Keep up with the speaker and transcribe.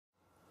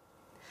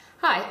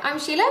Hi, I'm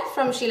Sheila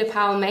from Sheila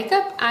Powell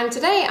Makeup, and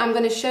today I'm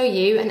going to show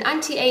you an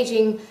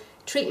anti-aging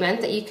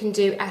treatment that you can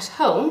do at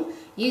home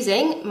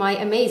using my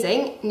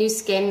amazing Nu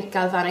Skin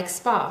Galvanic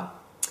Spa.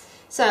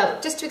 So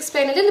just to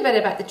explain a little bit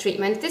about the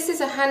treatment, this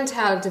is a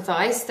handheld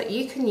device that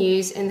you can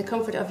use in the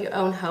comfort of your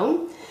own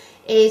home.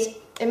 It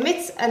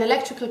emits an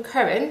electrical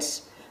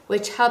current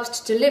which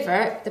helps to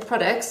deliver the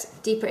products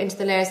deeper into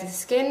the layers of the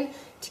skin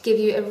to give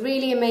you a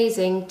really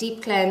amazing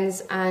deep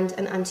cleanse and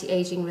an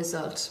anti-aging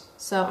result.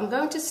 So I'm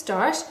going to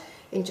start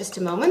in just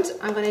a moment.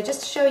 I'm going to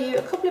just show you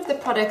a couple of the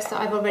products that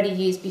I've already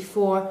used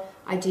before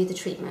I do the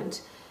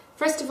treatment.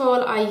 First of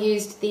all, I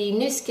used the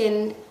Nu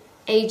Skin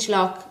Age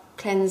Lock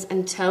Cleanse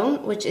and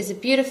Tone, which is a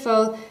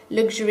beautiful,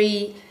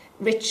 luxury,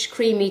 rich,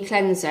 creamy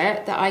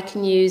cleanser that I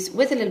can use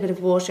with a little bit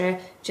of water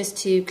just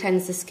to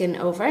cleanse the skin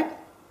over.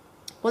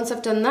 Once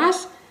I've done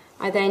that,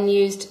 I then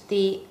used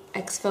the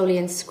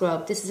exfoliant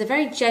scrub. This is a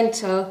very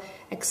gentle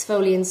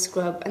exfoliant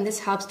scrub, and this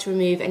helps to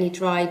remove any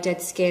dry, dead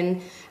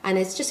skin, and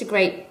it's just a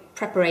great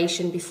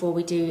preparation before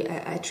we do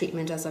a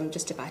treatment, as I'm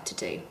just about to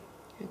do.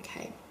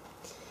 Okay,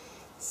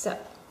 so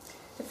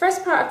the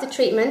first part of the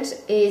treatment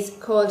is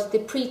called the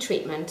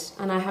pre-treatment,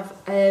 and I have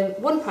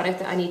one product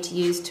that I need to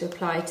use to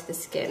apply to the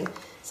skin.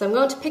 So I'm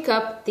going to pick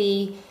up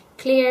the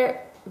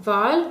clear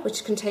vial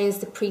which contains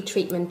the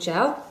pre-treatment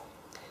gel.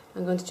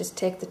 I'm going to just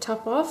take the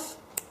top off,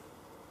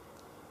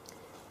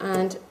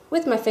 and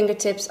with my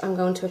fingertips I'm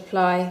going to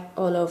apply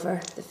all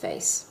over the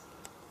face.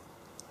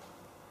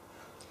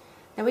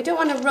 Now we don't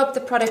want to rub the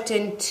product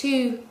in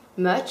too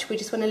much, we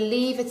just want to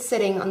leave it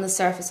sitting on the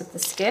surface of the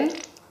skin.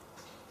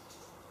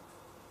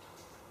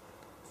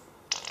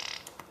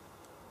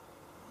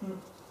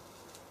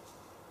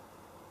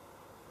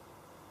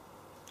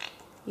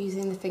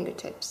 Using the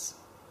fingertips.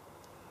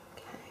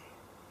 Okay.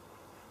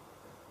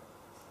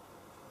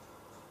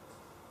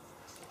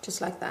 Just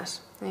like that.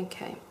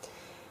 Okay.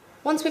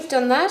 Once we've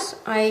done that,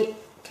 I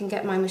can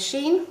get my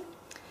machine.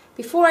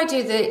 Before I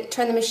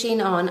turn the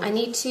machine on, I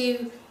need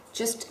to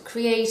just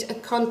create a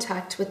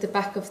contact with the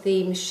back of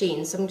the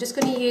machine. So I'm just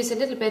going to use a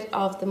little bit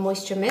of the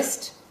moisture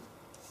mist,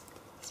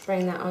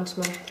 spraying that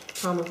onto my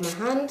palm of my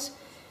hand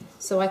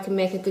so I can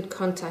make a good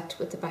contact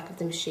with the back of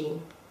the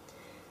machine.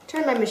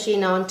 Turn my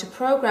machine on to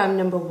program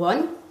number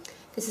 1.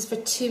 This is for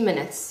 2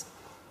 minutes.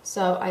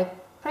 So I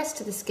press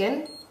to the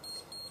skin.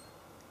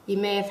 You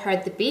may have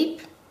heard the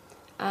beep,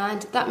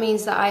 and that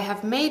means that I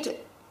have made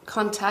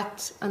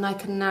contact and I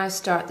can now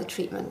start the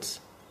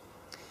treatment.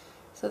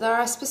 So there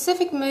are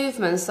specific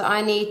movements that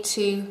I need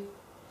to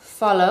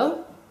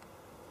follow.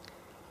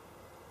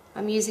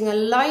 I'm using a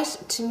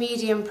light to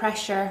medium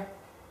pressure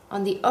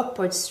on the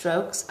upward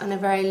strokes and a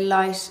very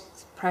light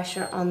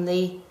pressure on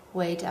the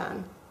way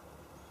down.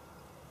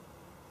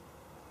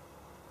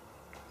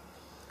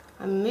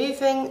 I'm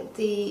moving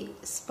the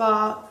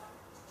spa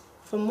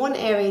from one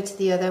area to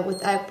the other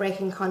without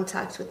breaking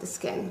contact with the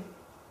skin.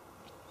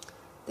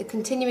 The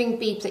continuing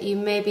beep that you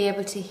may be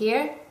able to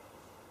hear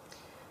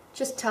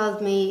just tells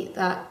me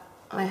that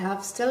I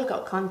have still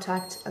got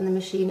contact and the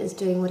machine is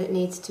doing what it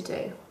needs to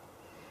do.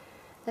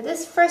 Now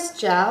this first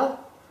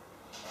gel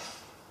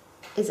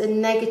is a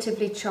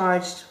negatively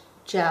charged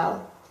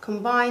gel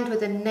combined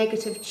with a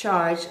negative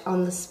charge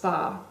on the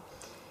spa.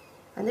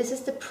 And this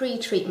is the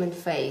pre-treatment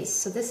phase,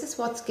 so this is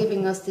what's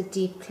giving us the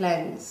deep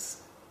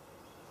cleanse.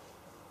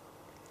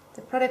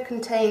 The product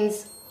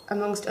contains,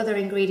 amongst other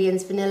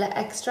ingredients, vanilla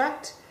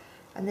extract,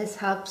 and this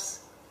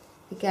helps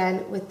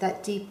again with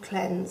that deep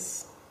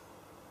cleanse.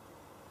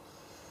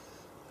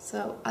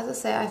 So as I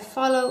say, I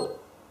follow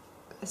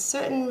a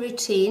certain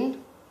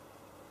routine,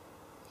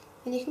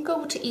 and you can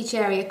go to each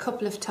area a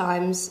couple of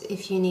times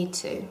if you need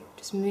to,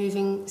 just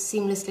moving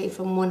seamlessly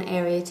from one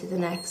area to the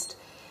next.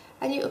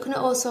 And you can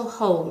also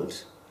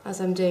hold, as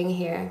I'm doing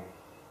here,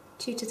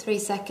 2 to 3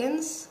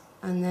 seconds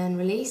and then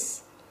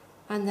release,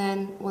 and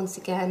then once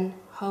again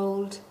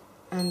hold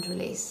and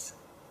release.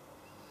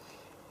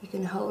 You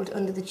can hold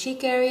under the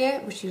cheek area,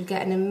 which you'll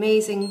get an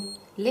amazing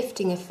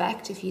lifting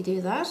effect if you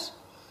do that,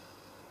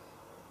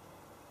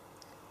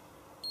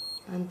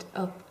 and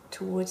up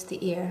towards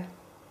the ear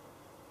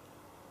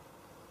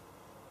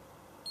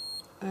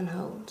and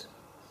hold.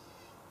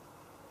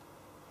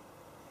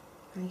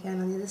 And again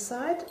on the other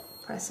side,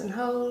 press and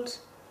hold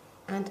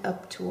and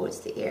up towards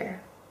the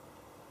ear.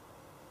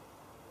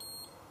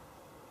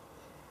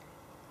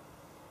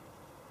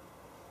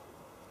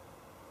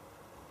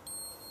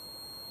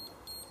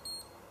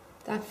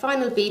 That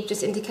final beep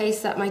just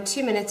indicates that my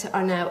 2 minutes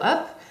are now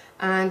up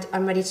and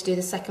I'm ready to do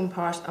the second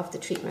part of the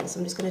treatment. So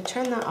I'm just going to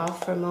turn that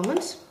off for a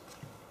moment.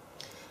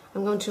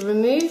 I'm going to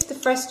remove the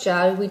first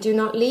gel. We do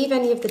not leave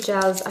any of the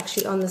gels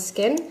actually on the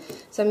skin.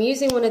 So I'm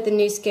using one of the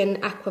Nu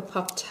Skin Aqua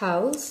Pop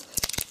towels.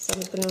 So I'm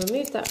just going to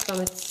remove that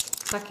from its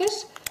packet,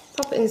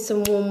 pop it in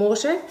some warm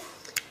water,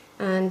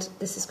 and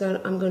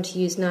I'm going to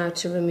use now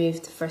to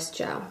remove the first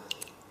gel.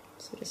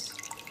 So just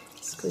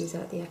squeeze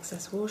out the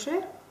excess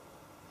water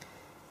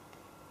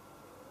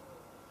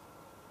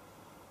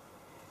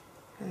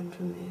and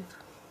remove.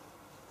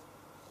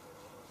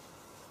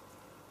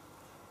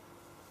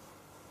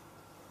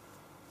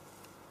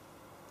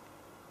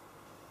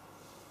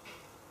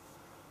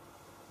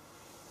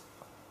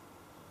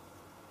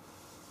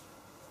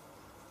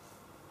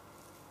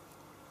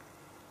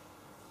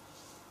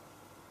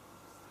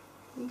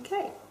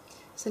 Okay,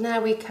 so now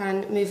we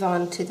can move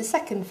on to the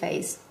second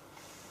phase.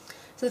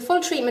 So the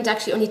full treatment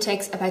actually only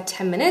takes about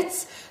 10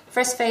 minutes. The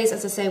first phase,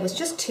 as I say, was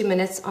just 2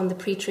 minutes on the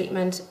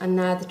pre-treatment, and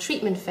now the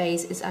treatment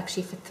phase is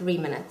actually for 3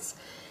 minutes.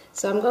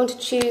 So I'm going to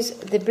choose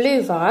the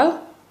blue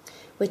vial,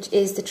 which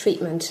is the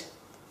treatment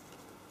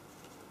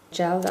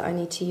gel that I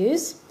need to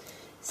use.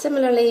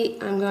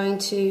 Similarly, I'm going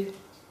to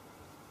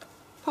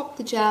pop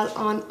the gel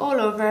on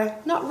all over,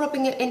 not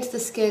rubbing it into the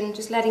skin,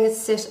 just letting it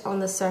sit on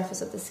the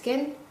surface of the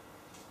skin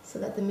so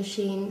that the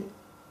machine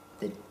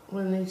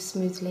will move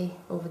smoothly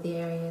over the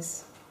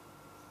areas.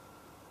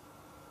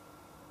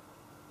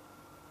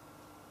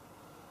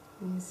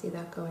 You can see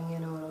that going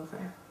in all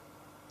over.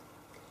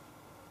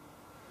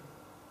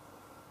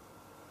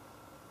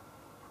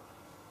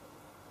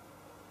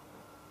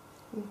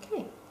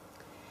 Okay,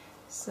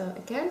 so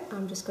again,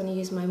 I'm just going to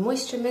use my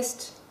moisture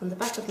mist on the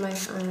back of my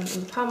on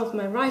the palm of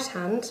my right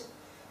hand.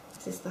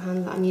 This is the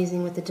hand that I'm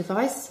using with the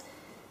device.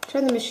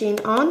 Turn the machine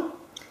on.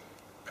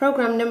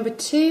 Program number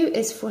 2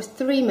 is for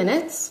 3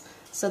 minutes.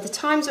 So the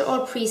times are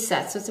all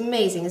preset, so it's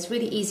amazing. It's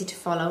really easy to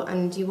follow,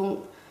 and you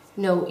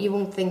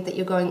won't think that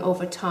you're going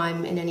over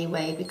time in any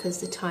way because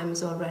the time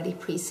is already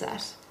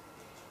preset.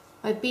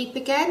 My beep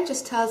again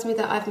just tells me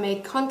that I've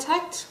made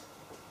contact,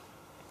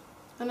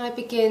 and I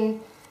begin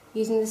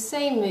using the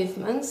same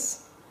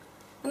movements,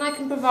 and I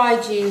can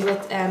provide you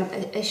with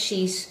a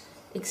sheet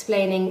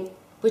explaining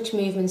which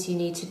movements you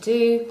need to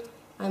do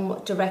and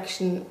what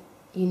direction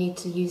you need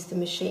to use the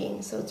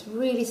machine. So it's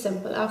really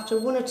simple. After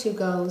 1 or 2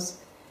 goes,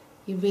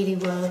 you really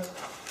will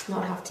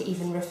not have to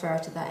even refer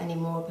to that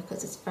anymore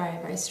because it's very,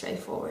 very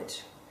straightforward.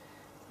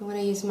 I'm going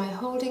to use my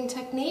holding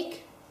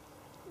technique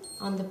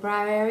on the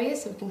brow area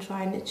so we can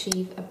try and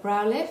achieve a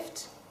brow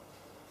lift,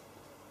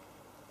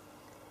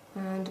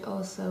 and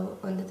also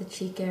under the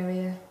cheek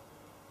area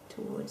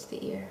towards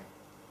the ear,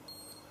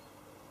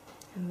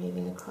 and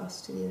moving across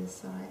to the other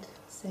side.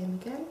 Same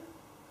again.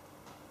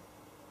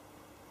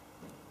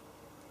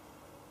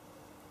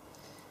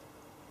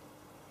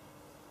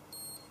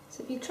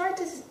 So if you try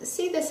to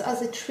see this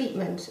as a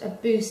treatment, a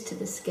boost to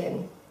the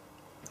skin,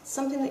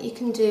 something that you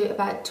can do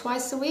about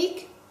twice a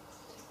week,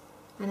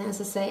 and as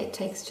I say, it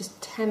takes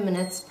just 10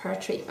 minutes per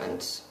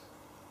treatment.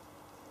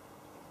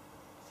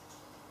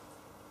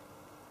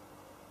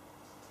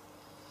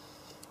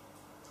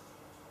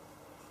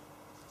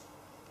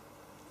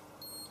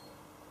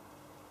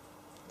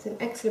 It's an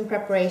excellent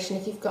preparation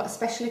if you've got a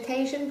special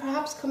occasion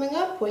perhaps coming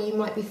up where you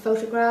might be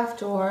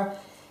photographed, or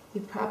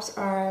you perhaps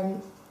are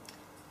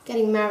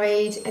getting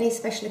married, any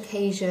special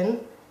occasion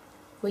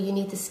where you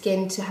need the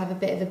skin to have a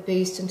bit of a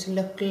boost and to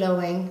look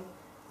glowing.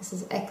 This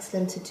is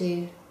excellent to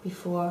do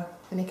before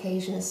an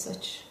occasion as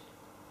such.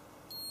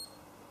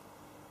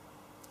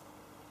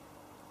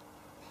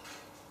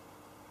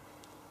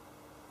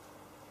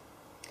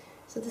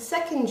 So the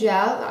second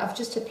gel that I've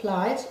just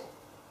applied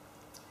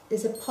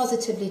is a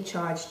positively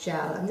charged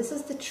gel, and this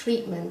is the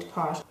treatment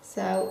part.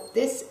 So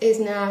this is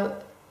now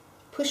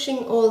pushing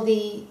all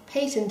the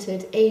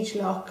patented age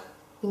lock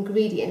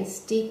ingredients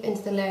deep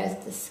into the layers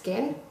of the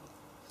skin,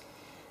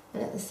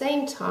 and at the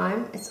same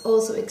time it's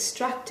also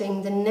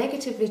extracting the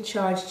negatively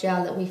charged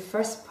gel that we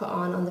first put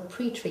on the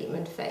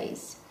pre-treatment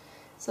phase.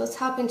 So it's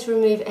helping to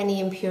remove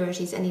any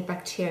impurities, any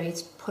bacteria.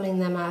 It's pulling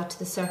them out to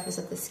the surface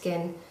of the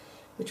skin,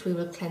 which we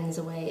will cleanse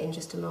away in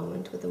just a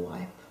moment with a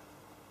wipe.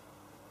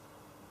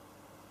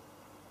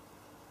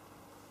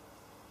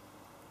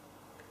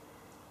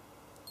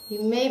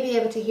 You may be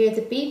able to hear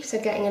the beeps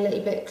are getting a little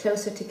bit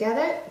closer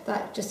together.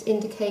 That just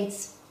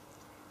indicates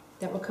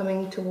that we're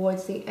coming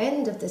towards the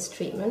end of this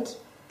treatment,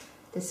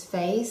 this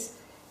phase.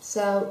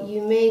 So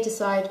you may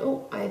decide,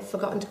 oh, I've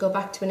forgotten to go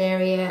back to an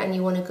area, and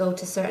you want to go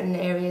to certain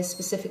areas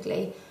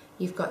specifically.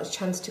 You've got a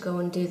chance to go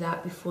and do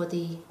that before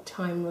the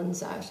time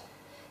runs out.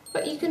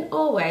 But you can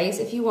always,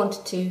 if you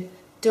wanted to,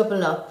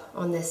 double up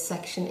on this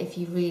section if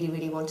you really,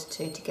 really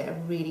wanted to get a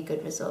really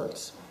good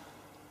result.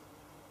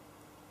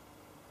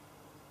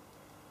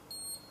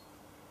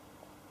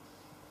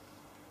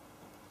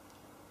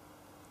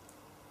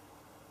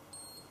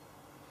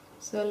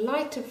 So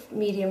light to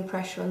medium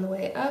pressure on the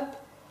way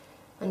up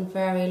and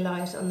very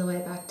light on the way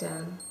back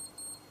down.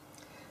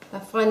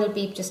 That final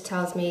beep just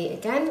tells me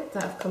again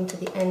that I've come to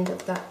the end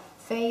of that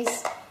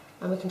phase,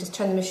 and we can just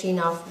turn the machine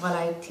off while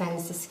I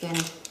cleanse the skin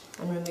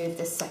and remove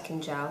this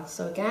second gel.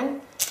 So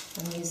again,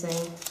 I'm using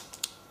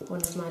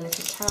one of my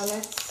little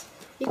towelettes.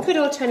 You could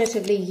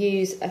alternatively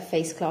use a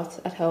face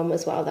cloth at home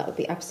as well. That would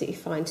be absolutely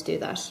fine to do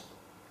that.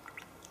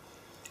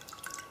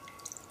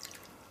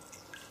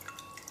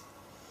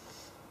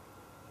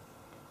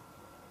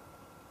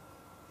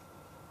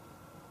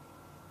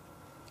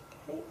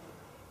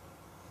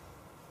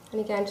 And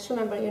again, just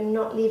remember, you're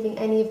not leaving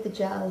any of the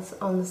gels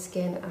on the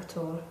skin at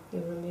all.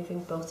 You're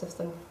removing both of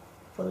them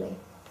fully.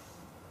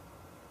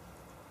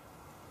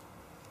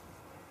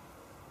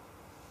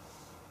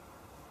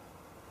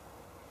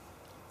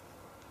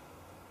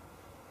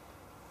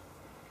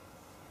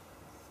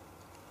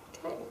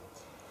 Okay,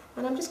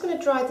 and I'm just going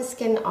to dry the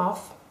skin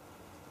off,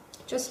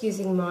 just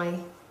using my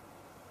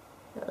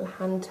little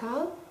hand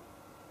towel.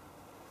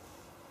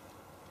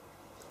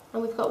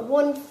 And we've got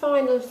one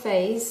final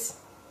phase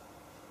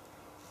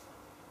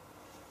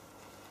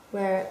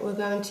where we're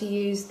going to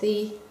use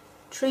the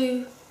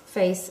True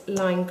Face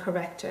Line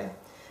Corrector.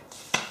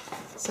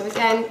 So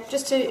again,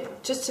 just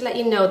to let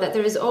you know that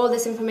there is all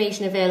this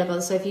information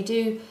available, so if you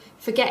do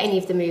forget any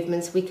of the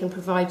movements, we can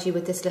provide you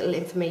with this little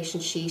information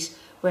sheet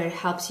where it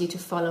helps you to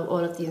follow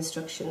all of the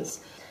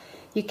instructions.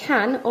 You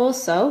can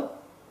also,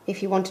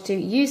 if you wanted to,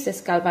 use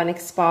this galvanic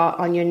spa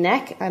on your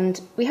neck,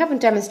 and we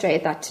haven't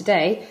demonstrated that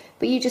today,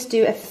 but you just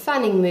do a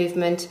fanning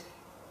movement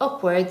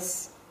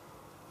upwards,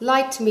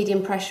 light to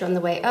medium pressure on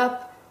the way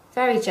up,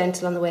 very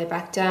gentle on the way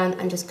back down,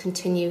 and just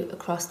continue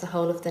across the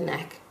whole of the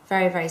neck.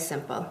 Very, very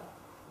simple.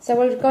 So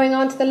we're going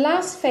on to the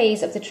last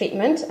phase of the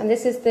treatment, and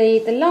this is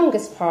the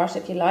longest part,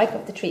 if you like,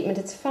 of the treatment.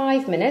 It's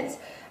 5 minutes.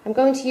 I'm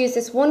going to use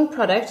this one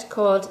product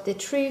called the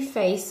True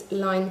Face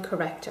Line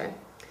Corrector.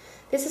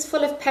 This is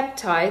full of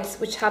peptides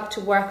which help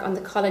to work on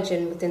the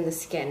collagen within the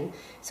skin.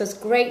 So it's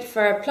great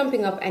for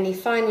plumping up any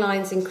fine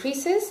lines and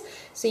creases.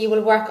 So you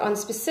will work on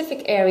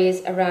specific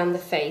areas around the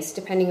face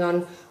depending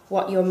on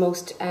what you're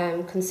most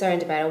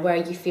concerned about or where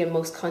you feel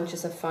most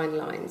conscious of fine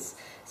lines.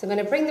 So I'm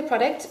going to bring the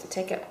product,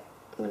 I'm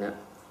going to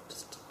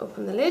just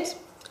open the lid,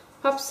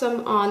 pop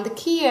some on the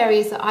key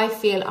areas that I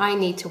feel I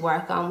need to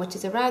work on, which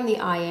is around the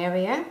eye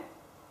area.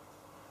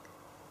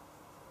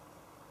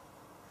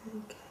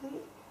 Okay.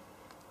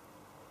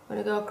 I'm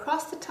going to go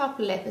across the top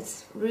lip.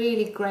 It's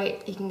really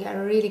great. You can get a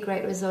really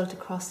great result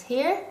across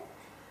here.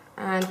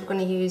 And we're going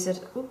to use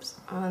it,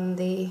 on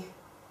the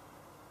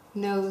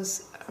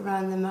nose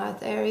around the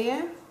mouth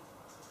area.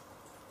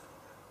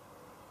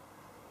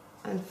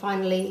 And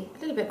finally, a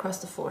little bit across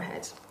the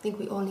forehead. I think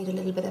we all need a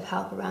little bit of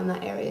help around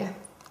that area.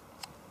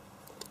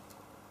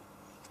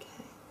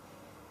 Okay.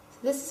 So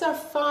this is our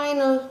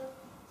final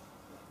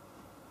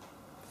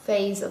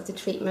phase of the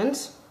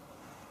treatment.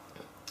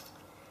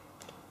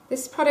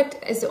 This product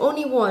is the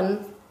only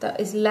one that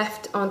is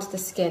left onto the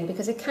skin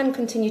because it can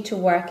continue to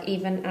work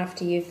even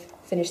after you've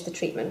finished the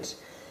treatment.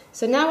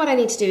 So now what I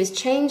need to do is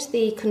change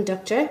the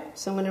conductor.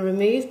 So I'm going to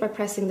remove by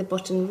pressing the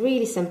button,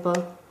 really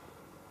simple.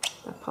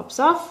 That pops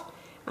off.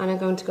 And I'm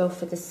going to go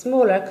for the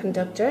smaller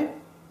conductor,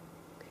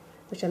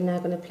 which I'm now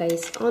going to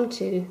place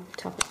onto the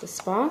top of the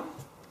spa.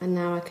 And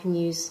now I can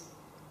use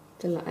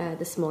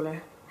the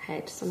smaller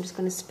head. So I'm just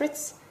going to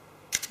spritz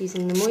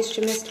using the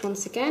moisture mist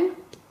once again,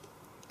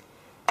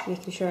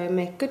 making sure I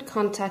make good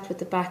contact with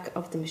the back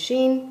of the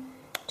machine.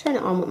 Turn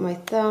it on with my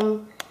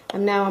thumb.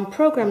 I'm now on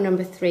program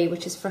number 3,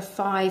 which is for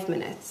 5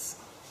 minutes.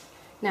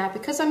 Now,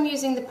 because I'm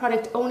using the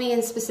product only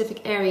in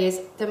specific areas,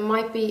 there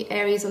might be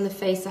areas on the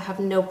face that have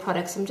no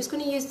product. So I'm just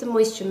going to use the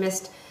moisture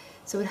mist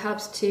so it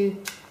helps to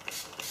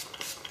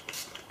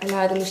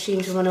allow the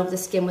machine to run over the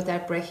skin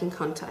without breaking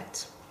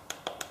contact.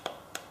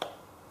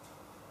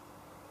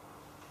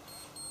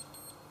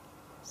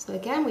 So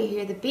again, we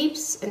hear the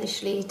beeps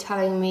initially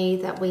telling me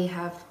that we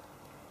have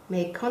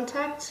made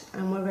contact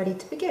and we're ready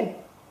to begin.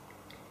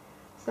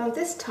 So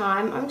this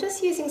time, I'm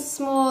just using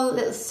small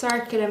little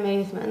circular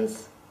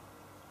movements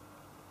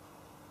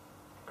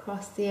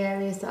across the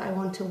areas that I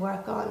want to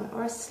work on,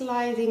 or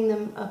sliding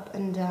them up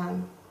and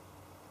down.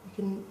 You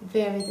can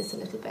vary this a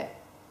little bit.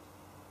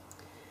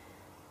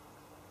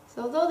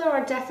 So although there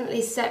are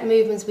definitely set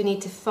movements we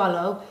need to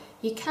follow,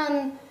 you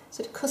can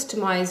sort of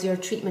customize your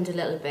treatment a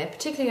little bit,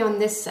 particularly on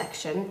this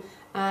section.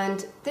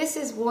 And this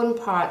is one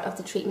part of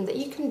the treatment that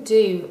you can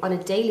do on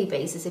a daily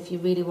basis if you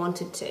really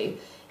wanted to,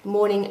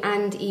 morning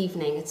and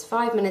evening. It's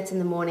 5 minutes in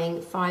the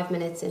morning, 5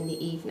 minutes in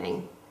the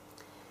evening.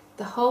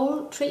 The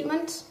whole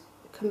treatment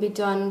can be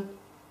done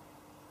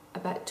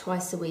about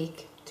twice a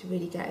week to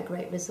really get a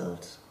great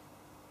result.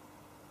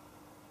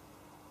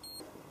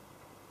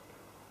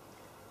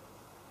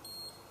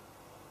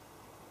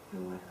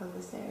 And work on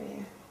this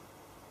area.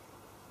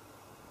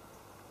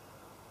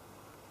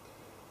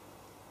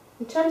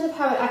 In terms of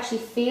how it actually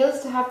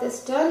feels to have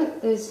this done,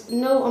 there's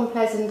no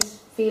unpleasant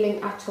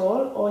feeling at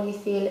all. All you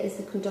feel is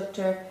the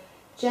conductor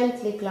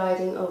gently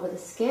gliding over the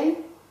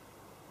skin.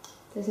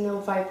 There's no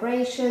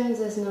vibrations,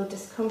 there's no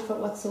discomfort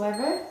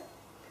whatsoever.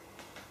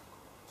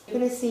 You're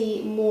going to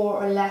see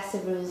more or less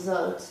of a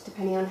result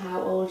depending on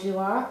how old you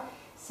are.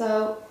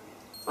 So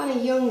on a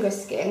younger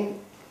skin,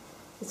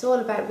 it's all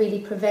about really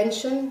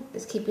prevention.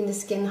 It's keeping the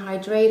skin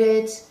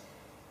hydrated.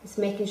 It's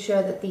making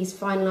sure that these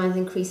fine lines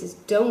and creases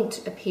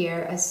don't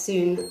appear as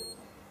soon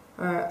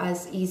or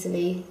as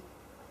easily.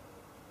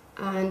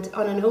 And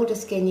on an older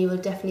skin, you will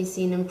definitely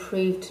see an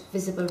improved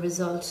visible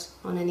result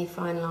on any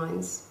fine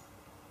lines.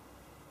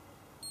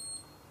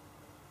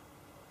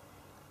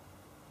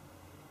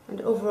 And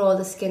overall,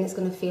 the skin is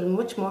going to feel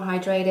much more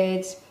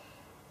hydrated,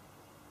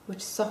 much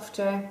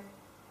softer,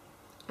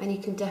 and you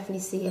can definitely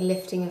see a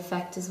lifting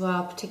effect as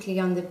well, particularly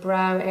on the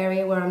brow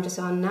area where I'm just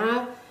on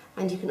now,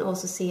 and you can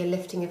also see a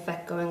lifting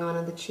effect going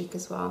on the cheek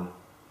as well.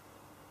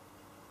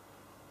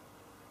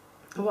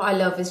 And what I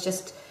love is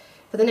just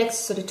for the next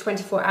sort of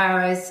 24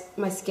 hours,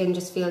 my skin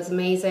just feels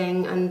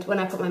amazing, and when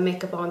I put my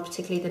makeup on,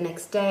 particularly the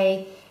next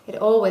day, it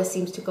always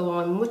seems to go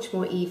on much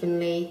more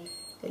evenly.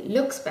 It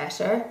looks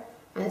better,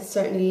 and it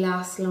certainly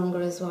lasts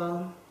longer as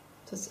well.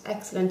 So it's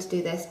excellent to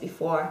do this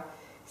before,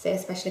 say, a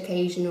special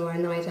occasion or a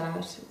night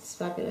out. It's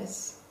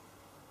fabulous.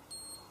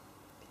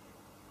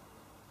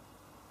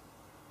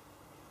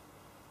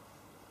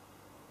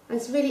 And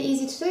it's really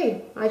easy to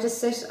do. I just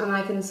sit and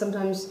I can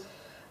sometimes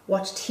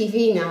watch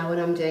TV now when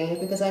I'm doing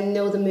it because I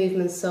know the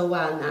movements so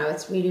well now.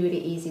 It's really,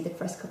 really easy. The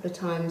first couple of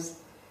times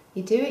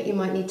you do it, you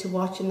might need to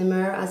watch in the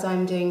mirror as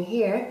I'm doing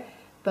here,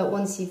 but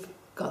once you've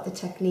got the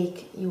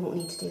technique, you won't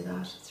need to do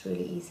that. It's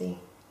really easy.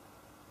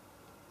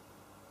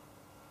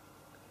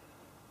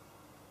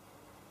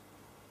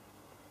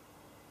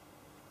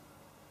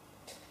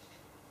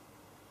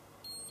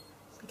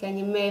 Again,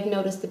 you may have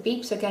noticed the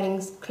beeps are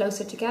getting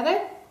closer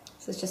together.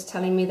 So it's just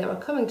telling me that we're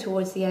coming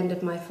towards the end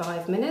of my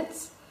 5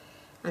 minutes.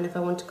 And if I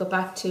want to go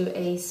back to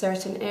a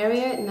certain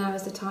area, now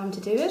is the time to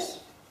do it.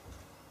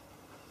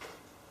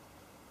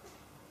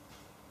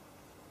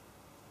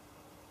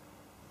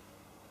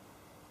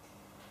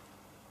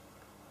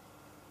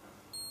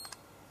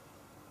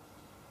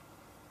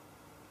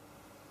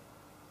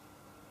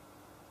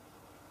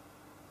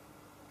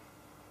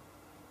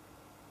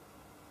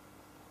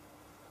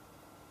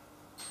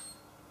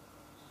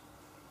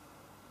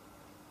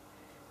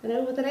 And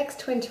over the next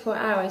 24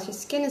 hours, your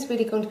skin is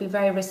really going to be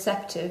very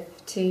receptive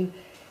to,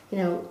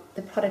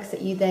 the products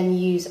that you then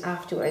use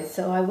afterwards.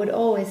 So I would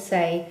always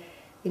say,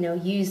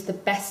 use the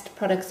best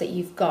products that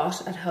you've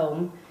got at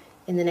home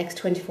in the next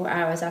 24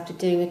 hours after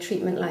doing a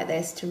treatment like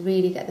this to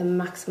really get the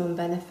maximum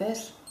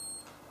benefit.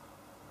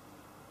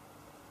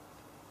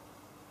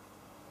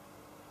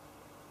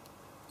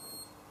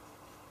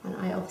 And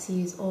I obviously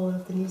use all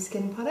of the new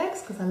skin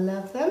products because I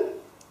love them.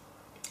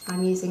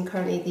 I'm using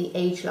currently the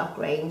Age Lock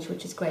range,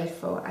 which is great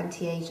for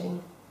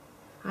anti-aging.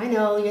 I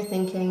know you're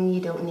thinking you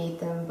don't need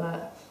them,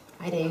 but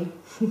I do.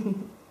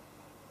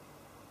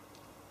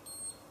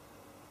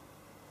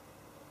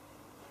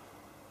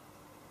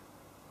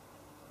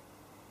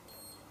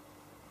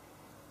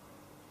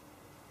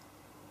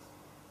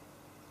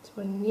 So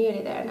we're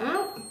nearly there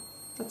now.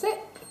 That's it.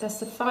 That's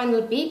the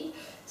final beep.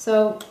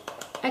 So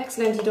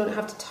excellent, you don't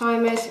have to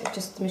time it,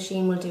 just the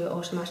machine will do it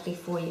automatically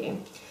for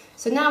you.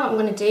 So now what I'm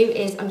going to do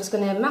is I'm just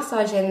going to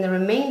massage in the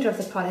remainder of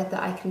the product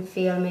that I can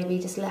feel maybe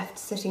just left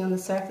sitting on the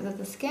surface of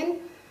the skin.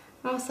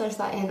 Massage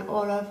that in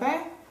all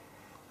over,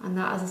 and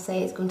that, as I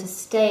say, is going to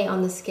stay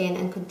on the skin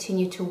and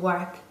continue to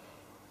work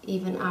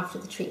even after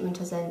the treatment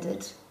has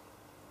ended.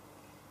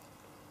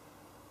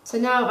 So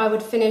now I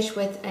would finish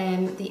with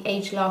the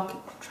Age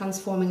Lock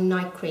Transforming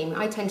Night Cream.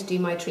 I tend to do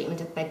my treatment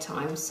at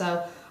bedtime,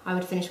 so I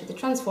would finish with the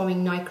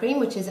Transforming Night Cream,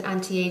 which is an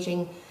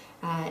anti-aging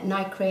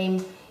night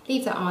cream.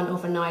 Leave that on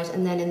overnight,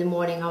 and then in the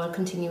morning I will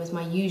continue with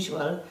my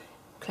usual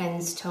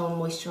cleanse, tone,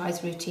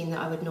 moisturise routine that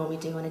I would normally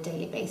do on a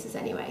daily basis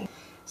anyway.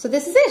 So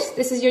this is it.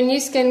 This is your Nu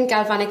Skin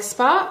Galvanic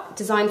Spa,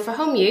 designed for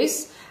home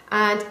use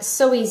and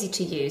so easy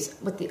to use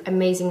with the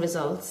amazing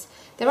results.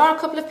 There are a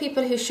couple of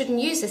people who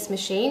shouldn't use this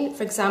machine.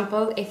 For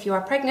example, if you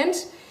are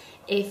pregnant,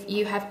 if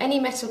you have any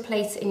metal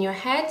plates in your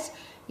head,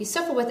 you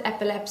suffer with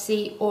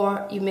epilepsy,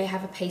 or you may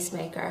have a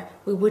pacemaker.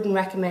 We wouldn't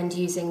recommend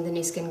using the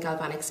Nu Skin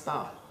Galvanic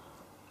Spa.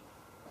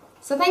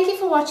 So thank you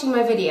for watching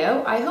my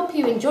video. I hope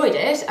you enjoyed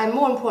it, and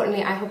more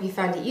importantly, I hope you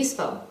found it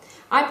useful.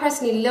 I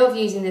personally love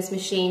using this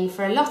machine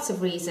for lots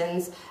of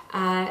reasons.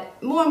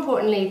 More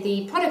importantly,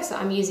 the products that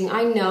I'm using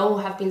I know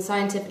have been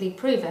scientifically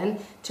proven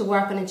to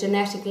work on a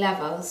genetic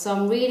level, so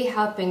I'm really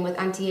helping with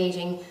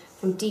anti-aging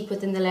from deep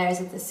within the layers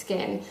of the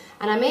skin.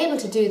 And I'm able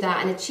to do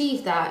that and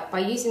achieve that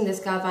by using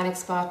this Galvanic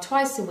Spa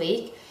twice a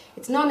week.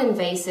 It's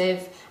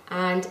non-invasive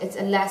and it's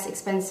a less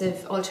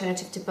expensive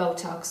alternative to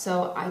Botox,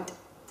 so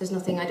there's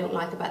nothing I don't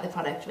like about the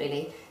product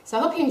really. So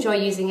I hope you enjoy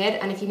using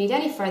it, and if you need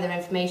any further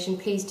information,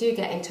 please do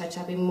get in touch.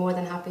 I'll be more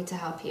than happy to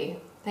help you.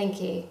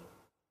 Thank you.